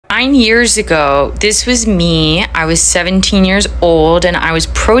9 years ago, this was me. I was 17 years old and I was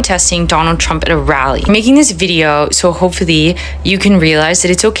protesting Donald Trump at a rally. I'm making this video so hopefully you can realize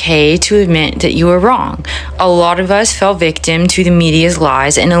that it's okay to admit that you were wrong. A lot of us fell victim to the media's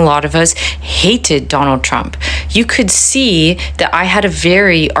lies and a lot of us hated Donald Trump. You could see that I had a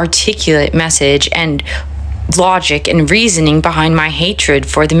very articulate message and logic and reasoning behind my hatred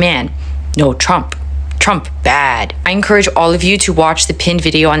for the man. No, Trump bad. I encourage all of you to watch the pinned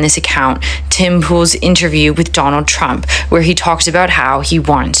video on this account, Tim Pool's interview with Donald Trump, where he talks about how he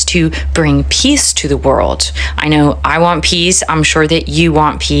wants to bring peace to the world. I know I want peace. I'm sure that you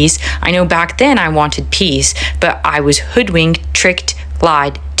want peace. I know back then I wanted peace, but I was hoodwinked, tricked,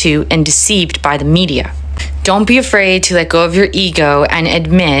 lied to, and deceived by the media. Don't be afraid to let go of your ego and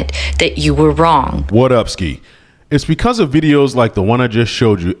admit that you were wrong. What up, Ski? It's because of videos like the one I just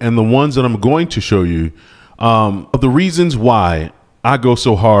showed you and the ones that I'm going to show you of the reasons why I go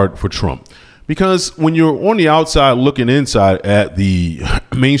so hard for Trump. Because when you're on the outside looking inside at the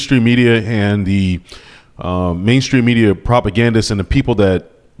mainstream media and the mainstream media propagandists and the people that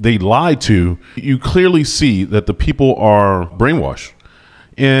they lie to, you clearly see that the people are brainwashed.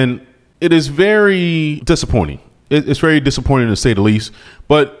 And it is very disappointing. It's very disappointing to say the least.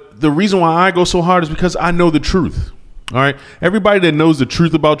 But the reason why I go so hard is because I know the truth. All right. Everybody that knows the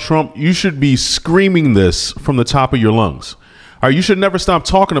truth about Trump, you should be screaming this from the top of your lungs. All right. You should never stop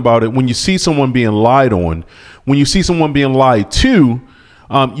talking about it when you see someone being lied on, when you see someone being lied to.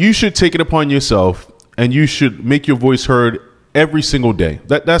 You should take it upon yourself and you should make your voice heard every single day.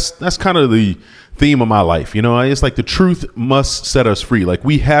 That's kind of the theme of my life. You know, it's like the truth must set us free. Like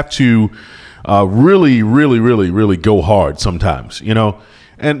we have to really go hard sometimes, you know.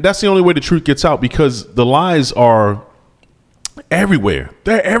 And that's the only way the truth gets out, because the lies are everywhere.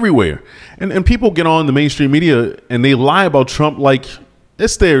 They're everywhere. And people get on the mainstream media and they lie about Trump like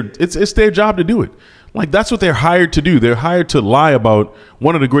it's their job to do it. Like that's what they're hired to do. They're hired to lie about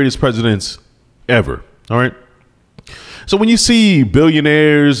one of the greatest presidents ever. All right. So when you see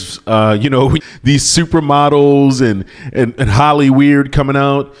billionaires, you know, these supermodels and Hollywood coming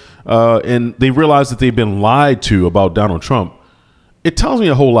out and they realize that they've been lied to about Donald Trump, it tells me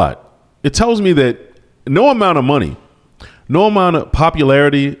a whole lot. It tells me that no amount of money, no amount of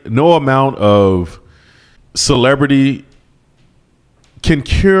popularity, no amount of celebrity can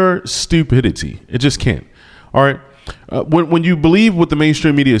cure stupidity. It just can't. All right. When you believe what the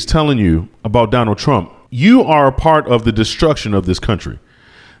mainstream media is telling you about Donald Trump, you are a part of the destruction of this country.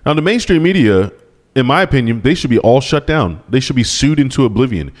 Now, the mainstream media, in my opinion, they should be all shut down. They should be sued into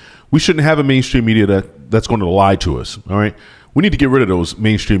oblivion. We shouldn't have a mainstream media that's going to lie to us. All right. We need to get rid of those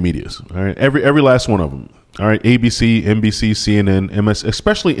mainstream medias. All right. Every last one of them. All right. ABC, NBC, CNN,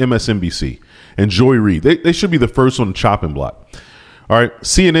 especially MSNBC and Joy Reid. They should be the first on the chopping block. All right.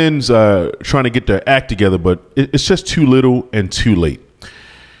 CNN's trying to get their act together, but it's just too little and too late.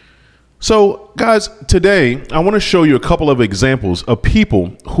 So, guys, today I want to show you a couple of examples of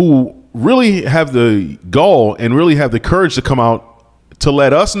people who really have the gall and really have the courage to come out to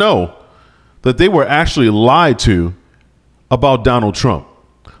let us know that they were actually lied to about Donald Trump.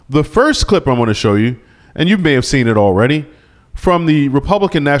 The first clip I'm going to show you, and you may have seen it already, from the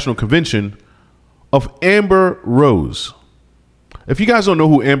Republican National Convention of Amber Rose. If you guys don't know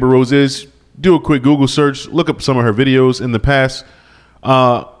who Amber Rose is, do a quick Google search, look up some of her videos in the past.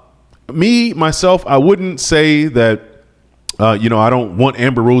 Myself, I wouldn't say that, you know, I don't want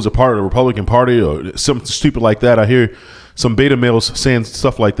Amber Rose a part of the Republican Party or something stupid like that. I hear some beta males saying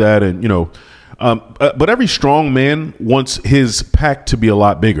stuff like that. And, you know, but every strong man wants his pack to be a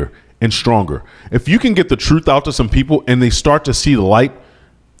lot bigger and stronger. If you can get the truth out to some people and they start to see the light,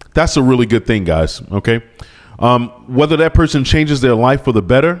 that's a really good thing, guys. OK, whether that person changes their life for the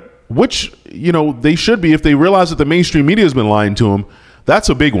better, which, you know, they should be if they realize that the mainstream media has been lying to them. That's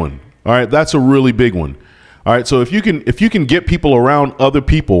a big one. All right. That's a really big one. All right. So if you can get people around other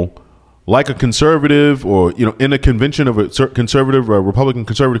people like a conservative or, you know, in a convention of a conservative or a Republican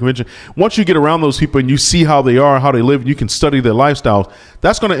conservative convention, once you get around those people and you see how they are, how they live, and you can study their lifestyles,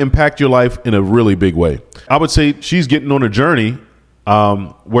 that's going to impact your life in a really big way. I would say she's getting on a journey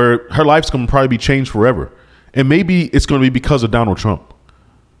where her life's going to probably be changed forever. And maybe it's going to be because of Donald Trump.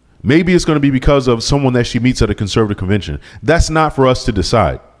 Maybe it's going to be because of someone that she meets at a conservative convention. That's not for us to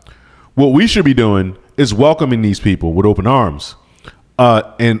decide. What we should be doing is welcoming these people with open arms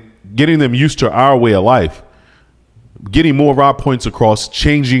and getting them used to our way of life, getting more of our points across,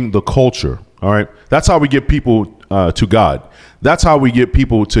 changing the culture. All right. That's how we get people to God. That's how we get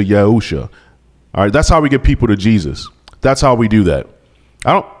people to Yahusha. All right. That's how we get people to Jesus. That's how we do that.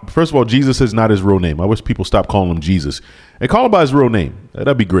 First of all, Jesus is not his real name. I wish people stop calling him Jesus and call him by his real name.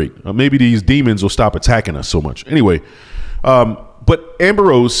 That'd be great. Maybe these demons will stop attacking us so much. Anyway, but Amber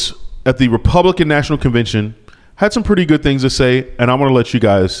Rose at the Republican National Convention had some pretty good things to say, and I'm going to let you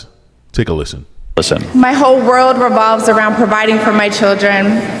guys take a listen. My whole world revolves around providing for my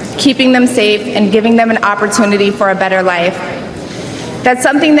children, keeping them safe, and giving them an opportunity for a better life. That's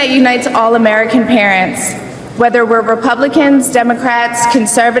something that unites all American parents, whether we're Republicans, Democrats,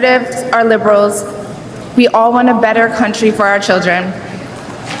 conservatives, or liberals. We all want a better country for our children.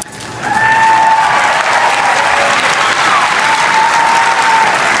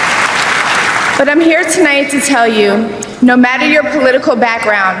 But I'm here tonight to tell you, no matter your political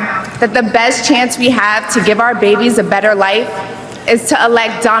background, that the best chance we have to give our babies a better life is to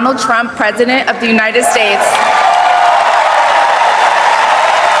elect Donald Trump President of the United States.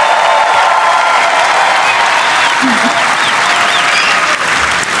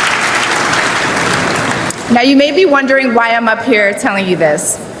 Now you may be wondering why I'm up here telling you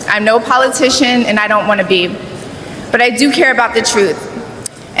this. I'm no politician and I don't want to be, but I do care about the truth.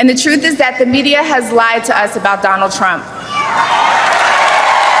 And the truth is that the media has lied to us about Donald Trump.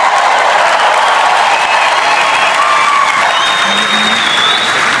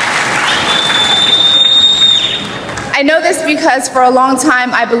 I know this because for a long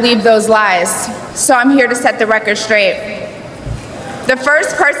time I believed those lies, so I'm here to set the record straight. The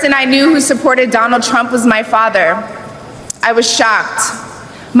first person I knew who supported Donald Trump was my father. I was shocked.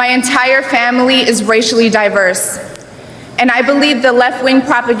 My entire family is racially diverse, and I believed the left-wing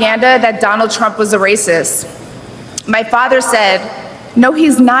propaganda that Donald Trump was a racist. My father said, "No,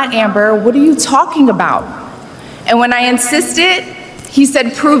 he's not, Amber. What are you talking about?" And when I insisted, he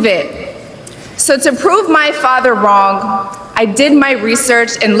said, "Prove it." So to prove my father wrong, I did my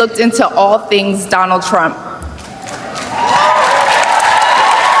research and looked into all things Donald Trump.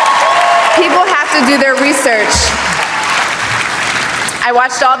 People have to do their research. I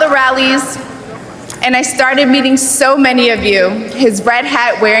watched all the rallies, and I started meeting so many of you, his red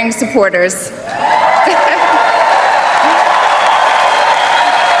hat wearing supporters.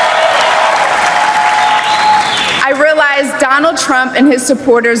 I realized Donald Trump and his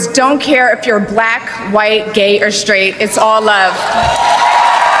supporters don't care if you're black, white, gay, or straight. It's all love.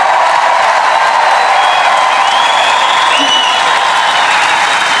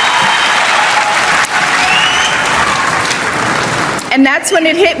 And that's when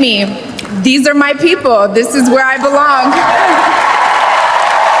it hit me. These are my people. This is where I belong.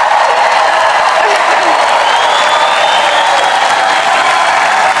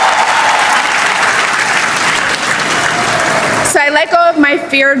 So I let go of my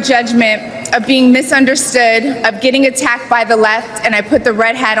fear of judgment, of being misunderstood, of getting attacked by the left, and I put the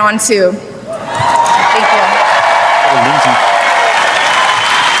red hat on too. Thank you.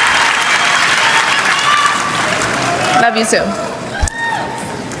 Love you too.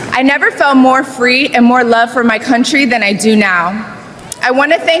 I never felt more free and more love for my country than I do now. I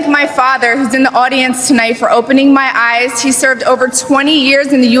want to thank my father, who's in the audience tonight, for opening my eyes. He served over 20 years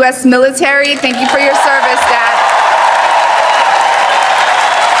in the U.S. military. Thank you for your service, Dad.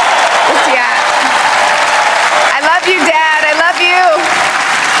 Where's he at? I love you, Dad. I love you.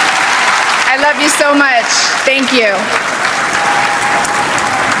 I love you so much. Thank you.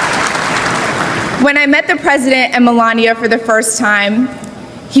 When I met the President and Melania for the first time,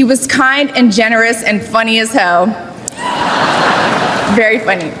 he was kind and generous and funny as hell. Very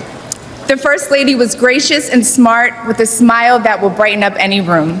funny. The First Lady was gracious and smart with a smile that will brighten up any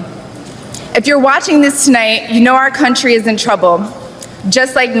room. If you're watching this tonight, you know our country is in trouble.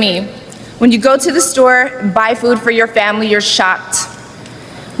 Just like me. When you go to the store and buy food for your family, you're shocked.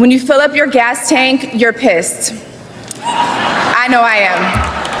 When you fill up your gas tank, you're pissed. I know I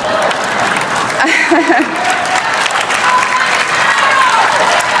am.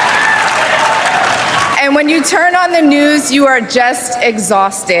 And when you turn on the news, you are just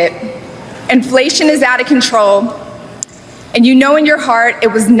exhausted. Inflation is out of control, and you know in your heart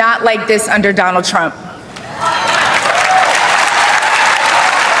it was not like this under Donald Trump.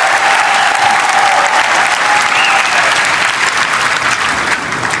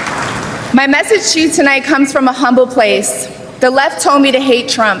 My message to you tonight comes from a humble place. The left told me to hate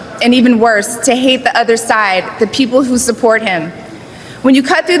Trump, and even worse, to hate the other side, the people who support him. When you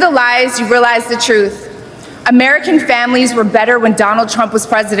cut through the lies, you realize the truth. American families were better when Donald Trump was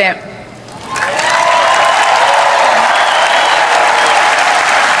president.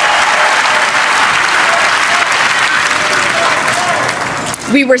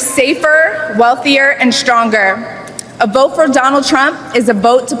 We were safer, wealthier, and stronger. A vote for Donald Trump is a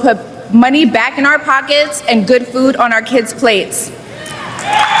vote to put money back in our pockets and good food on our kids' plates.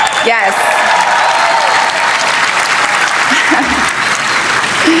 Yes.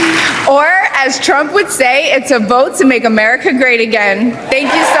 Or, as Trump would say, it's a vote to make America great again.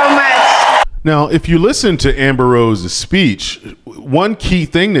 Thank you so much. Now, if you listen to Amber Rose's speech, one key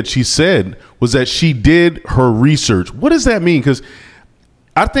thing that she said was that she did her research. What does that mean? Because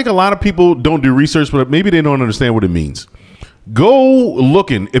I think a lot of people don't do research, but maybe they don't understand what it means. Go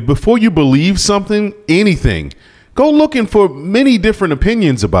looking. Before you believe something, anything, go looking for many different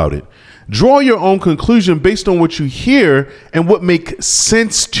opinions about it. Draw your own conclusion based on what you hear and what makes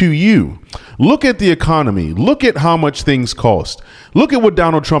sense to you. Look at the economy. Look at how much things cost. Look at what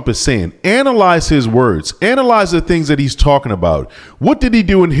Donald Trump is saying. Analyze his words. Analyze the things that he's talking about. What did he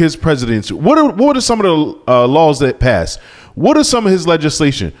do in his presidency? What are some of the laws that passed? What are some of his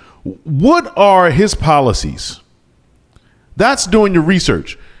legislation? What are his policies? That's doing your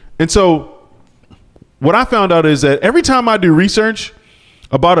research. And so what I found out is that every time I do research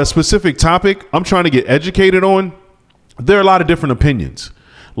about a specific topic I'm trying to get educated on, there are a lot of different opinions.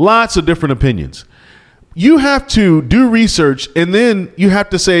 Lots of different opinions. You have to do research, and then you have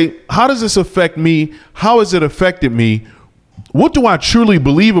to say, how does this affect me? How has it affected me? What do I truly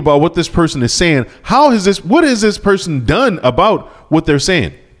believe about what this person is saying? What has this person done about what they're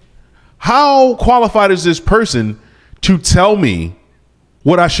saying? How qualified is this person to tell me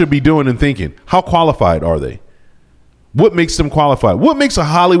what I should be doing and thinking? How qualified are they? What makes them qualified? What makes a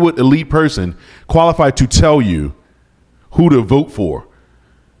Hollywood elite person qualified to tell you who to vote for?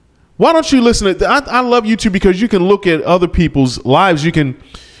 Why don't you listen to I love YouTube because you can look at other people's lives. You can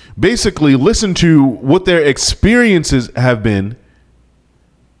basically listen to what their experiences have been.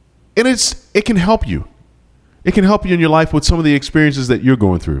 And it can help you. It can help you in your life with some of the experiences that you're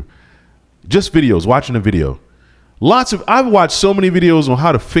going through. Just videos, watching a video. I've watched so many videos on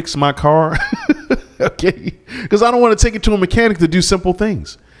how to fix my car. Okay, because I don't want to take it to a mechanic to do simple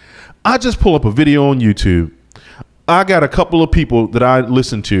things. I just pull up a video on YouTube. I got a couple of people that I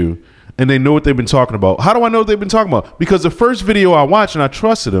listen to and they know what they've been talking about. How do I know what they've been talking about? Because the first video I watched and I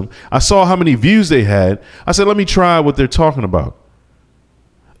trusted them, I saw how many views they had. I said, let me try what they're talking about.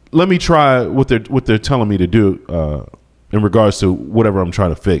 Let me try what they're telling me to do in regards to whatever I'm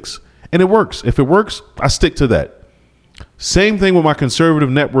trying to fix. And it works. If it works, I stick to that. Same thing with my conservative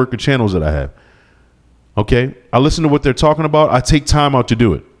network of channels that I have. Okay, I listen to what they're talking about. I take time out to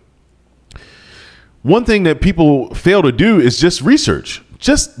do it. One thing that people fail to do is just research.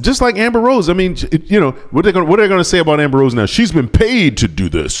 Just like Amber Rose. I mean, you know, what are they going to say about Amber Rose now? She's been paid to do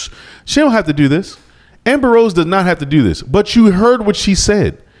this. She don't have to do this. Amber Rose does not have to do this. But you heard what she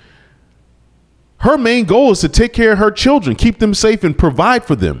said. Her main goal is to take care of her children, keep them safe, and provide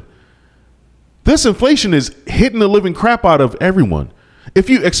for them. This inflation is hitting the living crap out of everyone.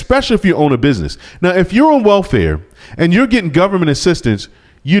 Especially if you own a business. Now, if you're on welfare and you're getting government assistance,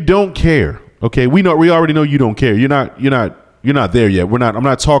 you don't care. Okay, we already know you don't care. You're not there yet. I'm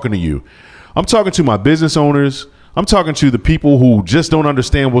not talking to you. I'm talking to my business owners. I'm talking to the people who just don't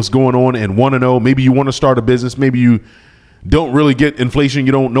understand what's going on and want to know. Maybe you want to start a business. Maybe you don't really get inflation.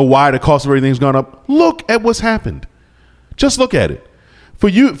 You don't know why the cost of everything's gone up. Look at what's happened. Just look at it.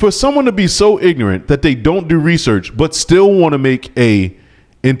 For someone to be so ignorant that they don't do research but still want to make a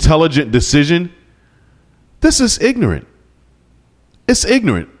intelligent decision, this is ignorant. It's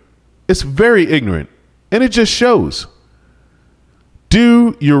ignorant. It's very ignorant. And it just shows.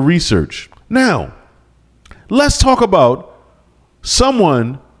 Do your research. Now, let's talk about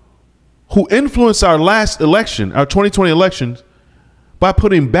someone who influenced our last election, our 2020 elections, by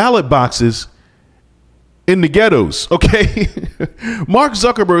putting ballot boxes in the ghettos, okay? Mark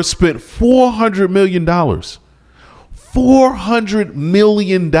Zukerberg spent $400 million. $400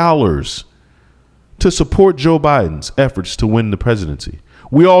 million to support Joe Biden's efforts to win the presidency.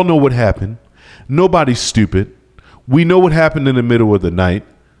 We all know what happened. Nobody's stupid. We know what happened in the middle of the night.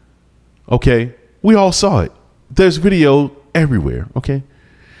 Okay? We all saw it. There's video everywhere, okay?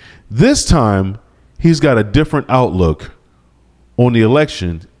 This time, he's got a different outlook on the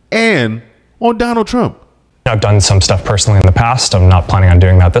election and on Donald Trump. I've done some stuff personally in the past. I'm not planning on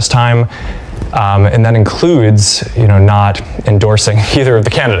doing that this time. And that includes, not endorsing either of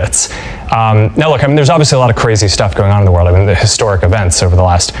the candidates. Now, look, there's obviously a lot of crazy stuff going on in the world. The historic events over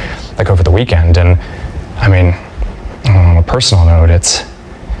over the weekend. And on a personal note, it's,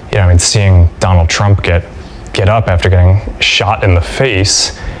 seeing Donald Trump get up after getting shot in the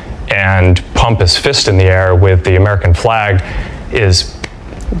face and pump his fist in the air with the American flag is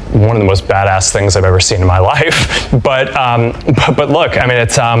one of the most badass things I've ever seen in my life. But look,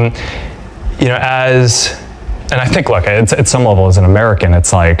 it's, and I think, look, at some level as an American,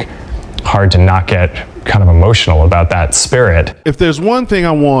 it's like, hard to not get kind of emotional about that spirit. If there's one thing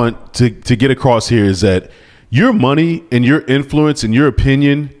I want to get across here is that your money and your influence and your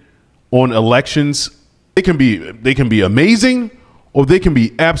opinion on elections, they can be amazing or they can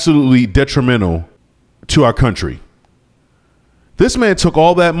be absolutely detrimental to our country. This man took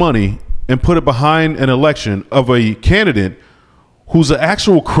all that money and put it behind an election of a candidate who's an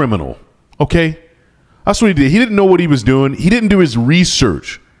actual criminal. Okay? That's what he did. He didn't know what he was doing. He didn't do his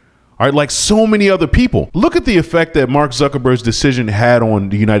research. All right, like so many other people. Look at the effect that Mark Zuckerberg's decision had on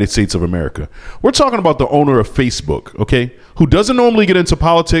the United States of America. We're talking about the owner of Facebook, okay, who doesn't normally get into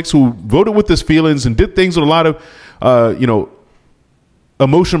politics, who voted with his feelings and did things with a lot of,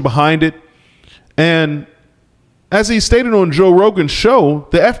 emotion behind it. And as he stated on Joe Rogan's show,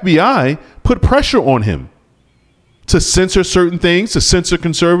 the FBI put pressure on him to censor certain things, to censor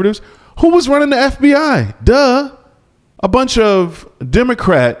conservatives. Who was running the FBI? Duh. A bunch of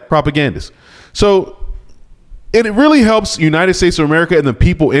Democrat propagandists. So it really helps United States of America and the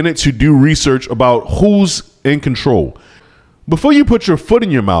people in it to do research about who's in control. Before you put your foot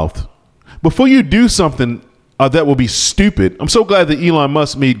in your mouth, before you do something that will be stupid, I'm so glad that Elon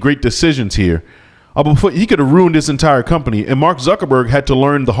Musk made great decisions here. Before, he could have ruined his entire company, and Mark Zuckerberg had to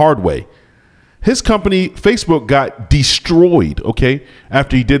learn the hard way. His company, Facebook, got destroyed, okay,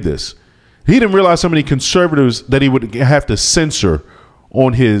 after he did this. He didn't realize how many conservatives that he would have to censor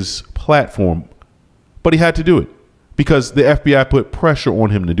on his platform, but he had to do it because the FBI put pressure on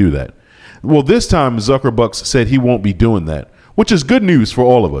him to do that. Well, this time Zuckerberg said he won't be doing that, which is good news for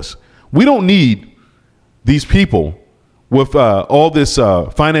all of us. We don't need these people with all this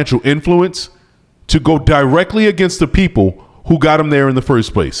financial influence to go directly against the people who got him there in the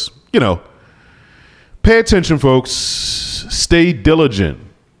first place. Pay attention, folks. Stay diligent.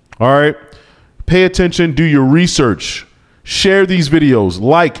 All right. Pay attention, do your research, share these videos,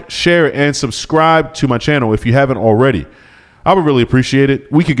 like, share, and subscribe to my channel if you haven't already. I would really appreciate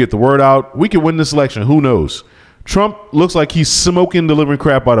it. We could get the word out. We could win this election. Who knows? Trump looks like he's smoking the living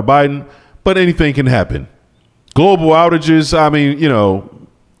crap out of Biden, but anything can happen. Global outages,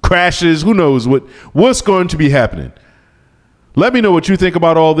 crashes, who knows what's going to be happening. Let me know what you think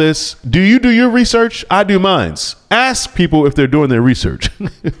about all this. Do you do your research? I do mine. Ask people if they're doing their research.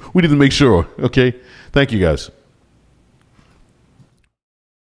 We need to make sure. Okay. Thank you, guys.